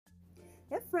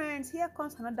friends, here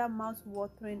comes another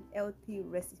mouth-watering healthy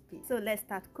recipe. So let's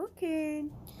start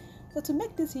cooking. So to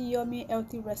make this yummy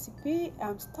healthy recipe,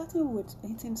 I'm starting with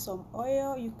heating some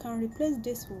oil. You can replace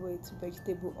this with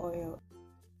vegetable oil.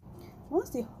 Once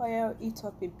the oil heats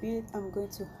up a bit, I'm going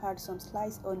to add some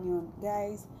sliced onion.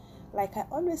 Guys, like I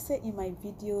always say in my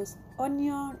videos,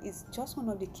 onion is just one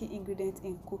of the key ingredients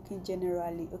in cooking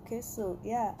generally. Okay, so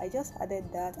yeah, I just added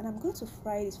that and I'm going to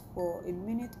fry this for a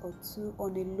minute or two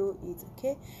on a low heat.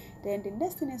 Okay, then the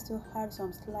next thing is to add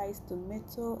some sliced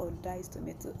tomato or diced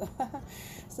tomato.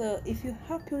 So if you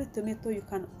have pure tomato, you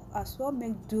can as well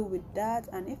make do with that,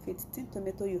 and if it's tin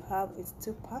tomato you have, it's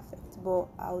still perfect, but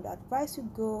I would advise you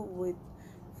go with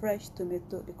fresh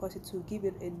tomato because it will give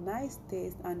it a nice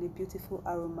taste and a beautiful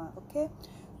aroma. Okay,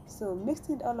 so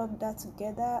mixing all of that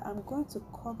together, I'm going to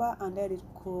cover and let it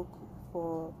cook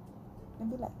for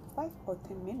maybe like 5 or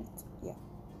 10 minutes. Yeah,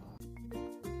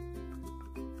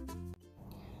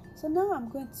 so now I'm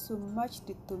going to mash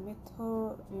the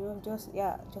tomato,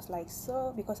 just like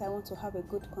so, because I want to have a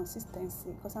good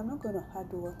consistency, because I'm not going to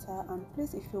add water. And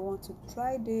please, if you want to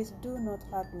try this, do not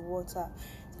add water.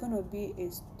 It's going to be a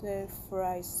stir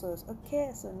fry sauce. Okay,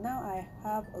 so now I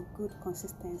have a good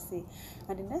consistency,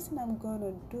 and the next thing I'm going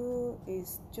to do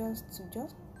is just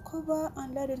cover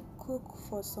and let it cook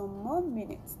for some more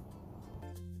minutes.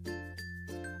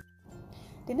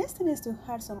 The next thing is to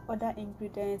add some other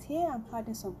ingredients. Here I'm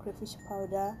adding some crayfish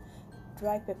powder,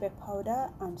 dry pepper powder,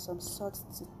 and some salt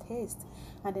to taste.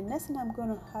 And the next thing I'm going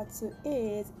to add to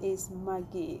it is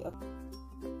Maggi.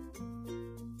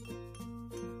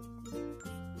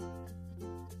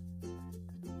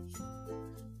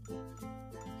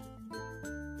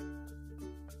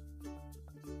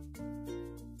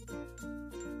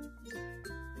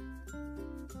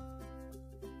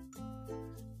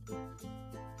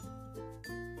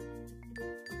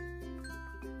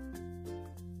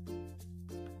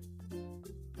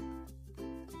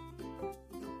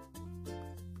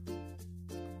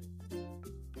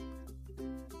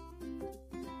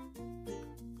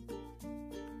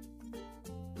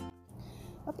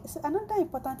 Okay, so another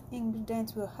important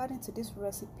ingredient we're adding to this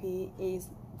recipe is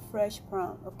fresh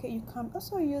prawn. Okay, you can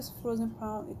also use frozen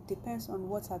prawn, it depends on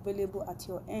what's available at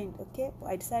your end. Okay, but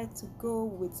I decided to go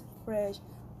with fresh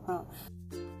prawn.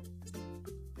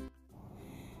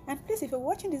 And please, if you're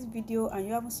watching this video and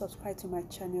you haven't subscribed to my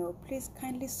channel, please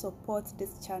kindly support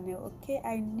this channel. Okay,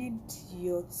 I need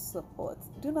your support.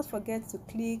 Do not forget to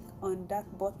click on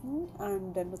that button,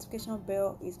 and the notification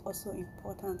bell is also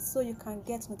important so you can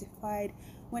get notified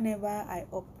whenever I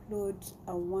upload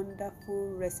a wonderful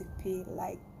recipe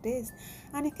like this.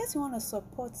 And in case you want to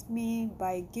support me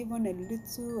by giving a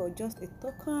little or just a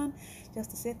token,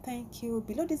 just to say thank you,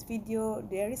 below this video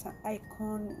there is an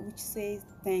icon which says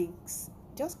thanks.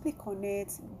 Just click on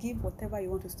it, give whatever you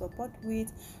want to support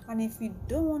with. And if you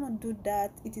don't want to do that,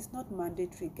 it is not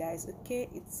mandatory, guys. Okay,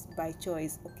 it's by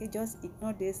choice. Okay, just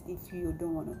ignore this if you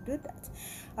don't want to do that.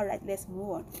 All right, let's move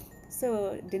on.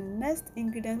 So the next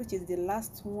ingredient, which is the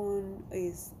last one,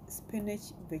 is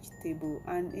spinach vegetable.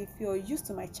 And if you're used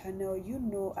to my channel, you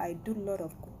know I do a lot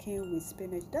of cooking with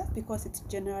spinach. That's because it's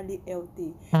generally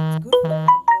healthy. It's good for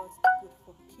adults, good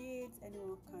for kids,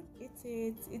 anyone can eat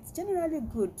it. It's generally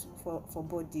good for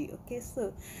body. Okay,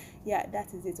 so yeah,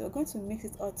 that is it. We're going to mix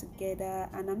it all together,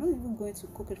 and I'm not even going to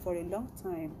cook it for a long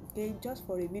time. Okay, just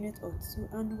for a minute or two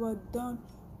and we're done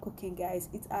cooking, guys.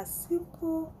 It's as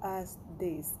simple as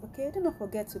this. Okay, do not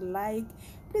forget to like,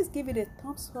 please give it a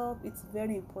thumbs up, it's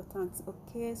very important.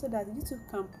 Okay, so that YouTube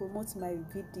can promote my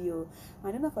video,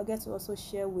 and do not forget to also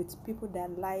share with people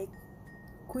that like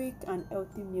quick and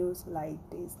healthy meals like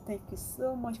this. Thank you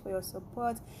so much for your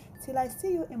support. Till I see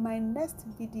you in my next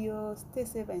video, stay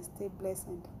safe and stay blessed,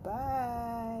 and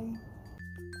bye.